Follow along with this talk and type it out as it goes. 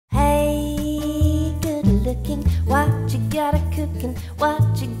looking? What you got a cooking?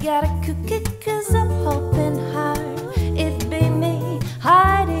 What you got a cooking? 'Cause I'm hoping hard it be me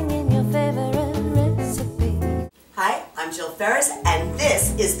hiding in your favorite recipe. Hi, I'm Ferris, and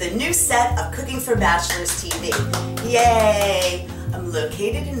this is the new set of Cooking for Bachelors TV. Yay! I'm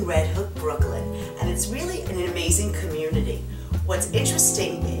located in Red Hook, Brooklyn, and it's really an amazing community. What's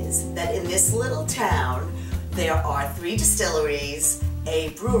interesting is that in this little town, there are 3 distilleries, a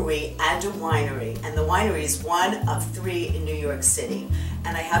brewery, and a winery. And the winery is one of 3 in New York City.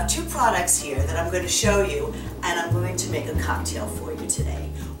 And I have 2 products here that I'm going to show you, and I'm going to make a cocktail for you today,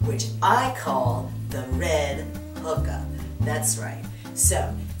 which I call the Red Hookup. That's right.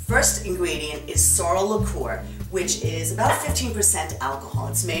 So, first ingredient is sorrel liqueur, which is about 15% alcohol.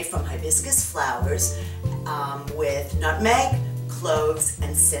 It's made from hibiscus flowers with nutmeg, cloves,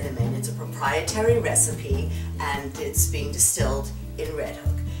 and cinnamon. It's a proprietary recipe, and it's being distilled in Red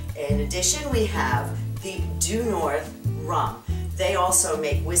Hook. In addition, we have the Due North rum. They also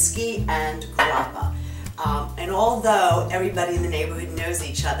make whiskey and grappa. And although everybody in the neighborhood knows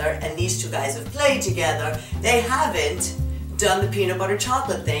each other, and these 2 guys have played together, they haven't done the peanut butter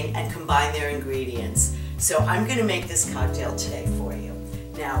chocolate thing and combined their ingredients. So I'm going to make this cocktail today for you.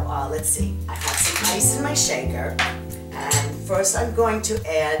 Now, let's see. I have some ice in my shaker, and first I'm going to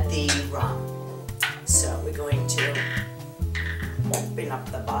add the rum. So we're going to open up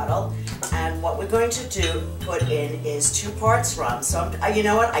the bottle, and what we're going to put in is 2 parts rum. So you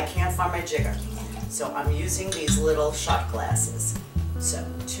know what? I can't find my jigger. So I'm using these little shot glasses. So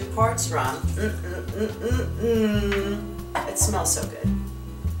 2 parts rum. It smells so good.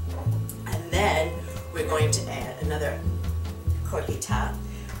 And then we're going to add another corky top.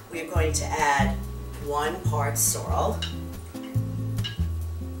 We're going to add 1 part sorrel.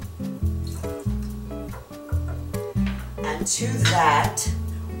 And to that,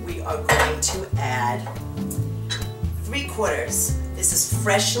 we are going to add 3/4. This is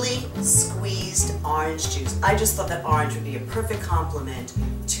freshly squeezed orange juice. I just thought that orange would be a perfect complement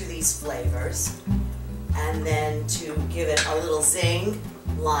to these flavors. And then to give it a little zing,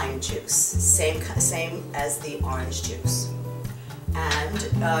 lime juice, same as the orange juice. And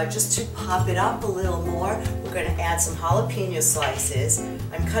just to pop it up a little more, we're going to add some jalapeno slices.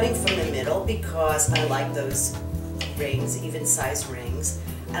 I'm cutting from the middle because I like those rings, even size rings.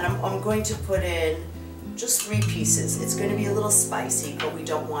 And I'm going to put in just 3 pieces. It's going to be a little spicy, but we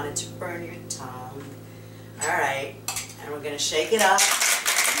don't want it to burn your tongue. Alright, and we're going to shake it up.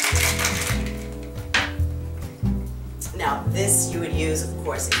 Now this you would use, of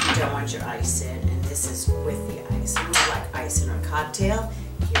course, if you don't want your ice in, and this is with the ice. We would like ice in our cocktail.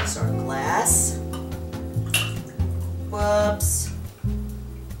 Here's our glass. Whoops.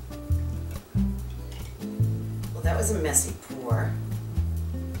 Well, that was a messy pour.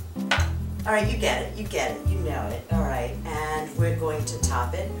 Alright, you get it, you know it. Alright, and we're going to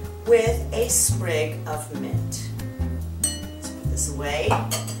top it with a sprig of mint. Let's put this away.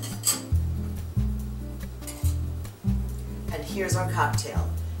 And here's our cocktail,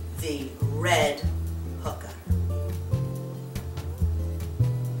 the Red